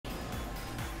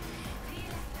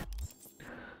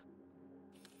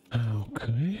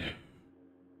Okay.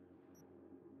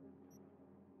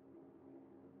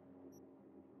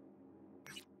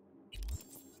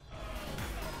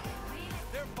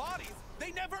 Their bodies,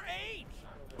 they never age.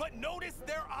 But notice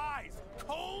their eyes,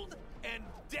 cold and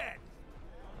dead.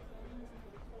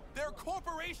 Their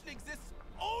corporation exists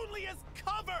only as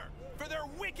cover for their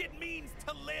wicked means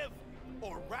to live,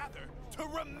 or rather, to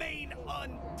remain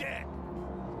undead.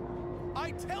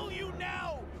 I tell you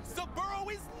now, Saburo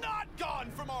is not gone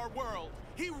from our world.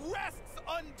 He rests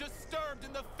undisturbed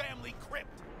in the family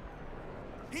crypt.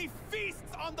 He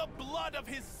feasts on the blood of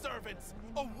his servants,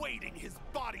 awaiting his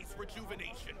body's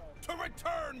rejuvenation, to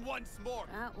return once more.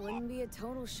 That wouldn't be a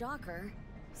total shocker.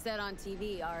 Said on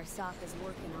TV, Arasaka's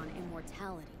working on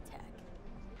immortality tech.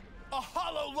 A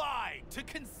hollow lie to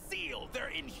conceal their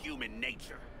inhuman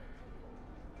nature.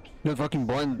 That fucking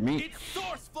blinded me. Its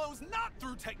source flows not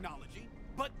through technology,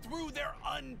 but through their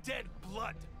undead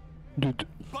blood. Dude,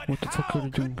 But what the fuck are how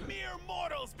you doing? could mere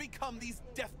mortals become these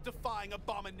death-defying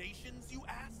abominations, you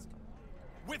ask?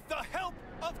 With the help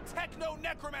of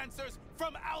techno-necromancers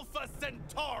from Alpha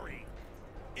Centauri.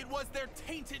 It was their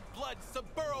tainted blood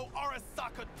Saburo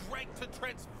Arasaka drank to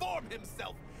transform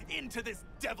himself into this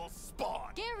devil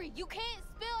spawn. Garry, you can't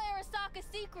spill Arasaka's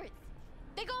secrets.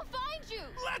 They gonna find you.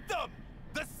 Let them!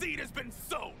 The seed has been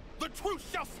sown. The truth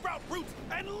shall sprout roots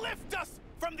and lift us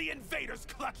from the invaders'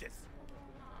 clutches.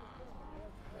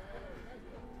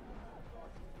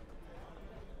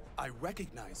 I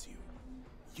recognize you.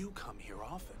 You come here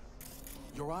often.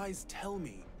 Your eyes tell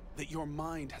me that your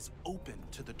mind has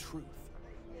opened to the truth.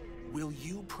 Will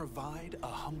you provide a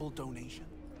humble donation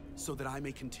so that I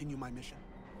may continue my mission?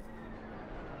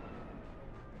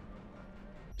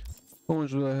 How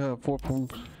much do I have? 4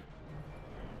 points.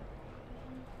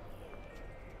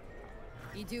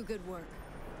 You do good work.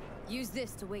 Use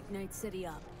this to wake Night City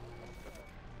up.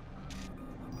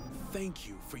 Thank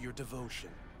you for your devotion.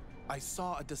 I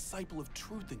saw a disciple of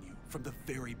truth in you from the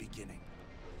very beginning.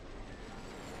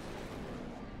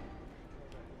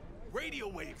 Radio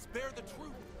waves bear the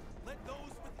truth. Let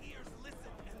those with ears listen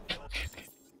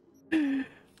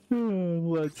and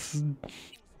Let's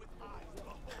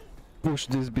push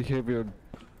this behavior,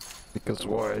 because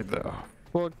why the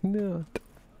fuck not?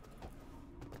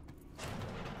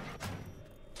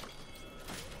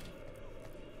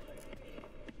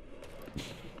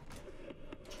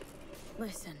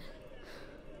 Listen,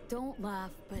 don't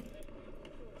laugh, but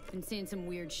I've been seeing some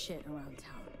weird shit around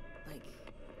town. Like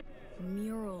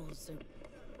murals or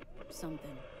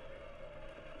something.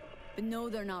 But no,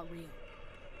 they're not real.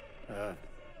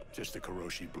 Just a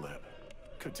Karoshi blip.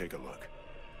 Could take a look.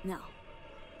 No.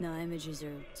 No, images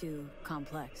are too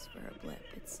complex for a blip.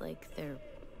 It's like they're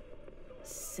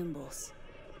symbols.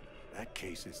 That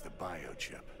case is the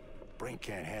biochip. Brain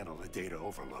can't handle the data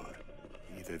overload.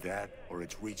 Either that, or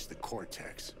it's reached the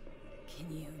cortex. Can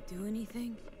you do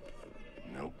anything?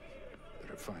 Nope.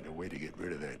 Better find a way to get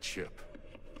rid of that chip.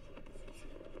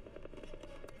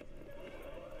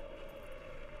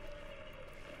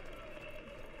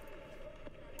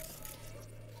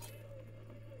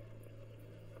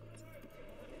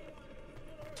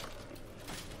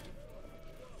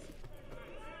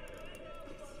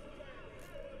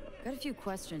 Got a few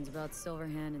questions about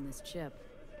Silverhand and this chip.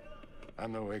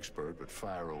 I'm no expert, but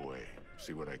fire away.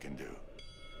 See what I can do.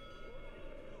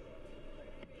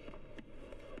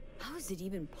 How is it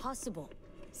even possible?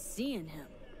 Seeing him?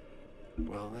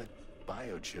 Well, that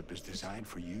biochip is designed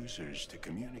for users to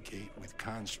communicate with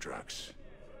constructs.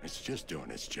 It's just doing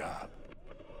its job.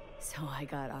 So I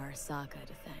got Arasaka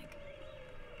to thank.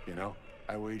 You know,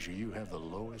 I wager you have the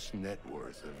lowest net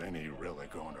worth of any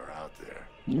relic owner out there.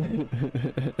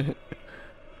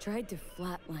 Tried to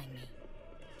flatline me.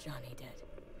 Johnny did.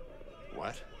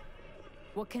 What?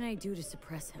 What can I do to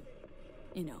suppress him?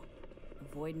 You know,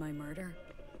 avoid my murder?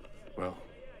 Well,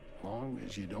 long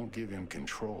as you don't give him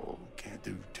control, can't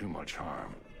do too much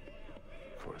harm.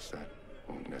 Of course, that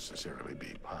won't necessarily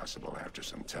be possible after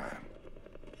some time.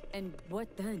 And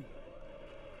what then?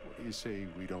 What do you say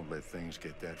we don't let things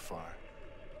get that far?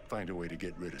 Find a way to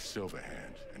get rid of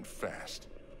Silverhand, and fast.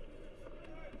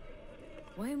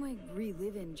 Why am I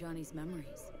reliving Johnny's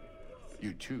memories?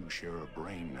 You two share a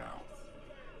brain now.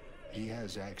 He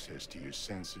has access to your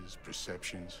senses,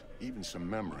 perceptions, even some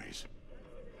memories.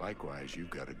 Likewise, you've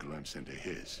got a glimpse into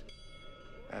his.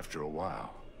 After a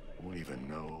while, you won't even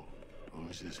know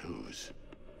whose is whose.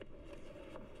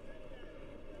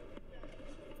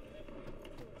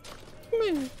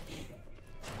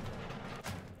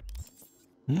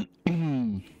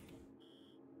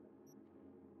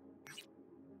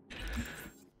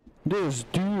 This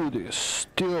dude is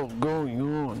still going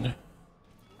on.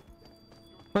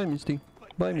 Bye, Misty.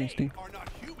 But Bye, they Misty. are not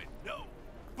human, no.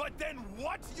 But then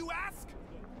what, you ask?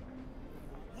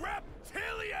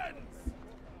 Reptilians!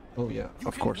 Oh yeah, You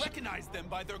of can course. recognize them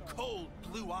by their cold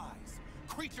blue eyes.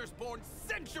 Creatures born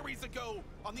centuries ago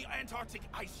on the Antarctic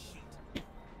ice sheet.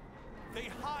 They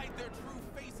hide their true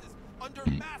faces under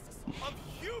masks of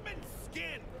human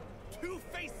skin.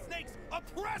 Two-faced snakes, I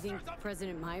oppressors think of...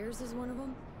 President Myers is one of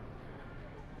them.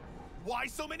 Why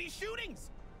so many shootings?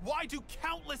 Why do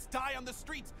countless die on the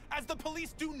streets as the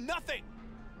police do nothing?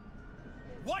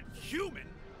 What human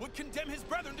would condemn his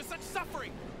brethren to such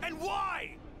suffering? And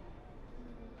why?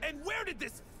 And where did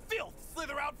this filth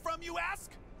slither out from, you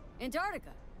ask? Antarctica.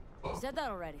 You said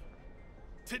that already.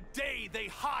 Today they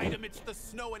hide amidst the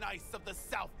snow and ice of the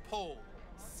South Pole,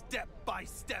 step by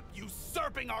step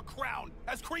usurping our crown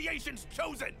as creation's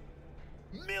chosen.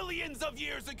 Millions of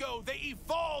years ago, they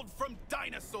evolved from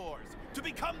dinosaurs to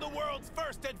become the world's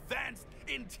first advanced,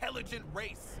 intelligent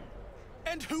race.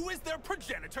 And who is their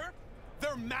progenitor?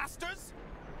 Their masters?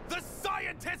 The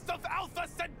scientists of Alpha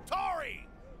Centauri!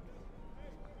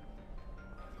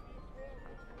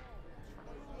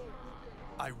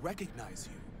 I recognize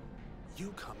you.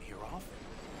 You come here often.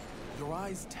 Your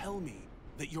eyes tell me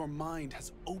that your mind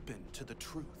has opened to the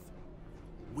truth.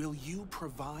 Will you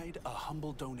provide a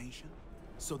humble donation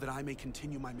so that I may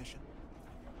continue my mission?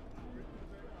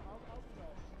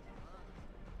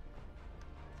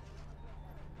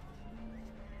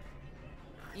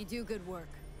 You do good work.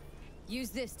 Use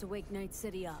this to wake Night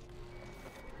City up.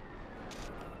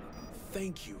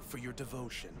 Thank you for your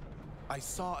devotion. I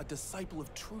saw a disciple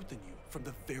of truth in you from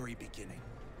the very beginning.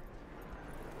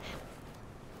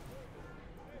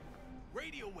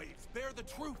 Radio waves bear the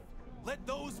truth. Let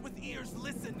those with ears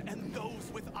listen and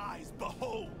those with eyes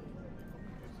behold.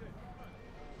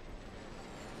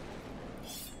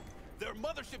 Their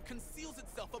mothership conceals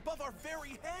itself above our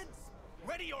very heads.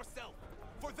 Ready yourself,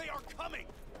 for they are coming.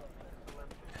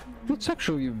 It's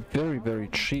actually very, very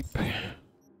cheap.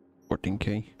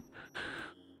 14k.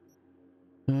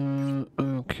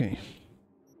 Okay.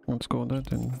 Let's go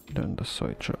that and then the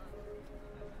side shop.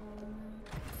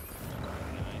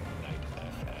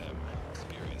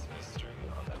 Experience mystery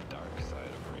on the dark side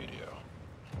of radio.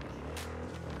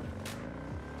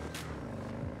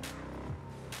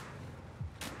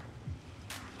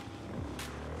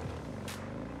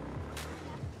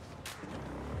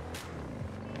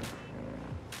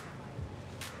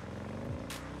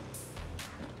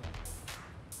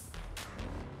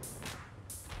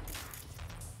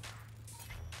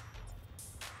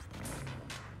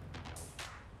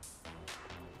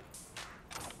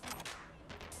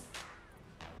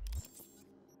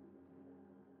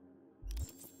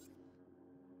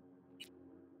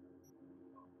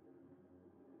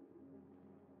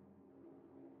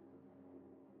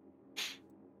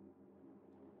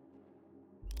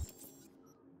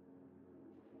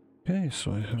 Okay,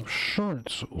 so I have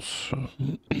shards also.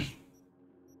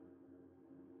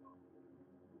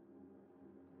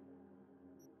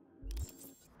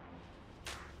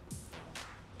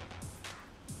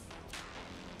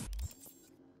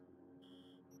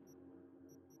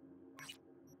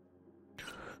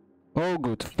 Oh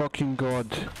good fucking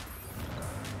god.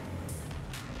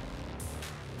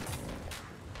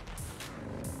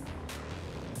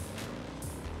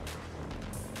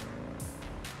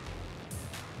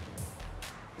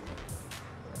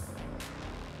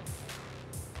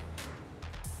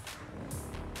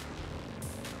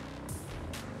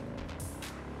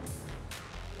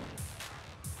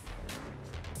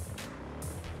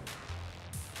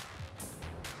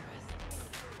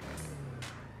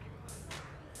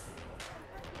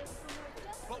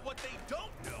 But what they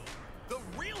don't know, the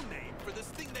real name for this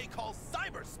thing they call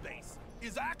cyberspace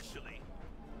is actually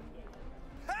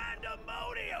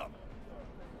pandemonium!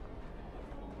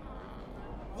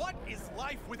 What is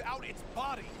life without its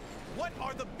body? What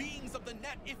are the beings of the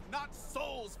net if not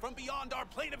souls from beyond our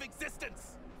plane of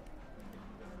existence?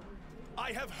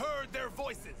 I have heard their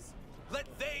voices. Let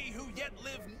they who yet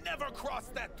live never cross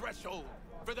that threshold,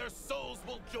 for their souls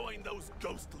will join those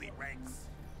ghostly ranks.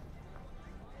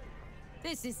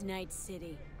 This is Night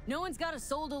City. No one's got a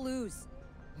soul to lose.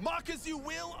 Mock as you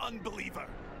will, unbeliever.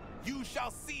 You shall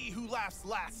see who laughs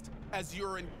last as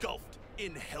you're engulfed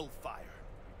in hellfire.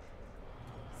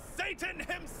 Satan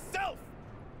himself!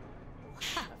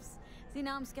 Laughs. See,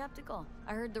 now I'm skeptical.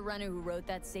 I heard the runner who wrote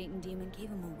that Satan demon gave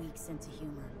him a weak sense of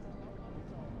humor.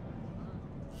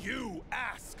 You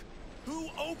ask, who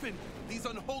opened these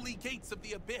unholy gates of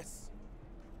the abyss?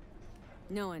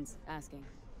 No one's asking.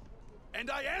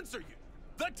 And I answer you,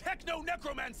 the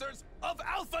techno-necromancers of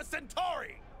Alpha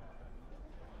Centauri!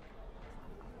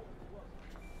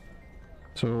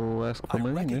 So ask for I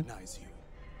money, yeah? recognize you.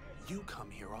 You come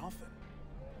here often.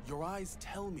 Your eyes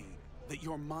tell me that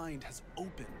your mind has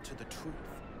opened to the truth.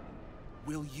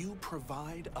 Will you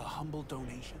provide a humble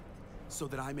donation so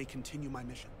that I may continue my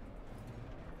mission?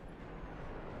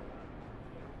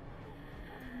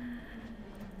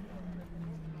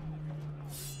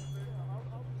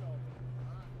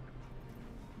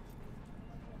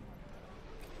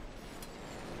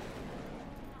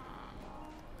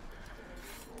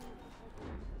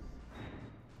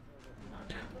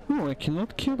 Oh, I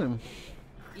cannot kill him.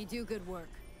 You do good work.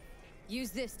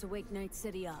 Use this to wake Night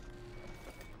City up.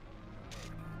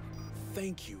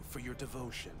 Thank you for your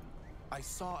devotion. I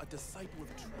saw a disciple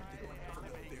of truth in you from the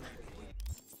very beginning.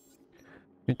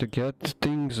 Need to get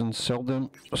things and sell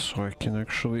them so I can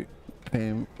actually pay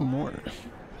him more.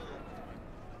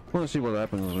 Wanna see what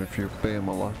happens if you pay him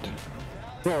a lot.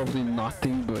 Probably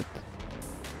nothing, but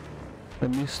I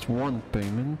missed one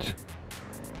payment.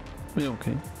 Yeah,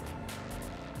 okay.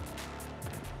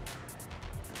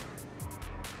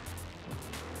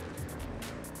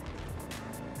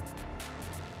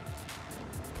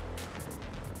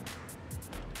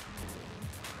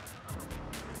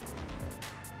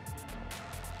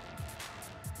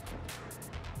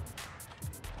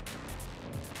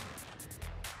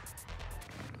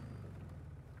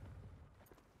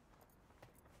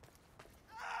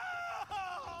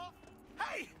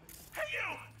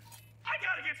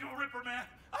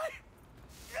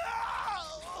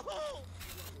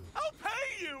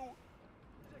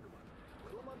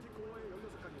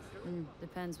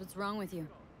 Depends. What's wrong with you?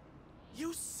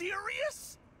 You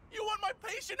serious? You want my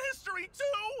patient history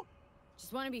too?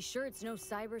 Just want to be sure it's no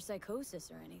cyber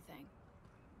psychosis or anything.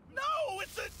 No,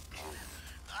 it's a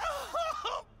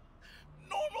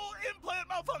normal implant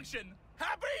malfunction.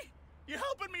 Happy? You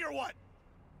helping me or what?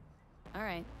 All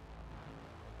right.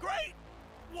 Great.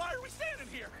 Why are we standing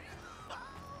here?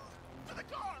 To the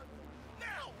car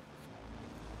now.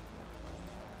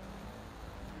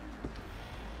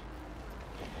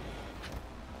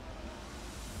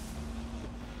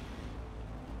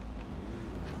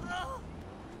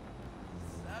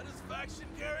 Satisfaction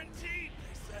guaranteed,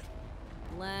 they said.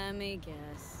 Let me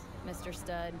guess. Mr.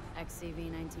 Stud,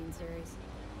 XCV-19 series.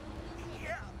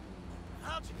 Yeah.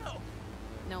 How'd you know?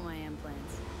 Know my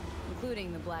implants,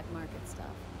 including the black market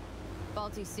stuff.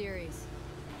 Faulty series.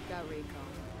 Got recalled.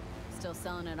 Still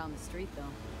selling it on the street,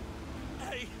 though.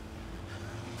 Hey.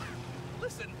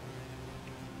 Listen.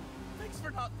 Thanks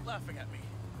for not laughing at me.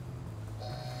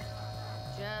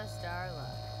 Just our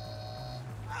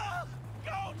luck.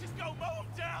 Go! Just go mow him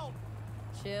down!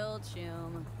 Chill,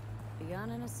 Chum. Be gone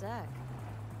in a sec.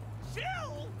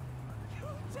 Chill? You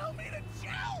tell me to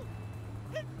chill?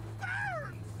 It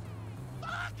burns!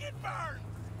 Fuck, it burns!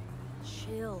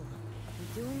 Chill.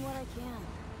 I'm doing what I can.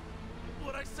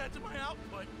 What I said to my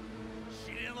output.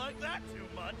 She didn't like that too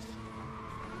much.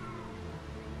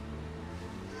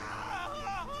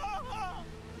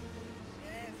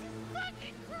 Jesus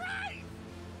fucking Christ!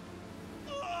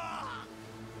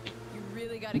 You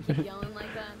really gotta keep yelling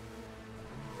like that?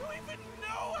 You even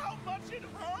know how much it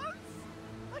hurts?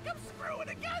 Like I'm screwing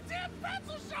a goddamn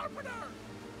pencil sharpener!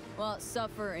 Well,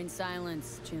 suffer in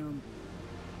silence, Chum.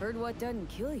 Heard what doesn't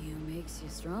kill you makes you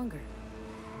stronger.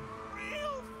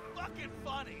 Real fucking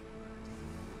funny.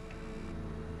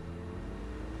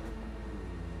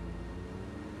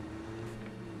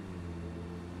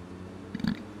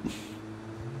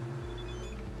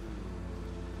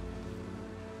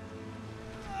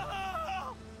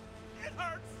 Oh, it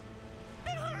hurts.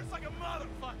 It hurts like a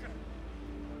motherfucker.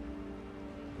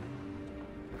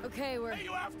 Okay, we're... Hey,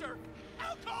 you after?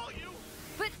 I'll call you.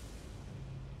 But...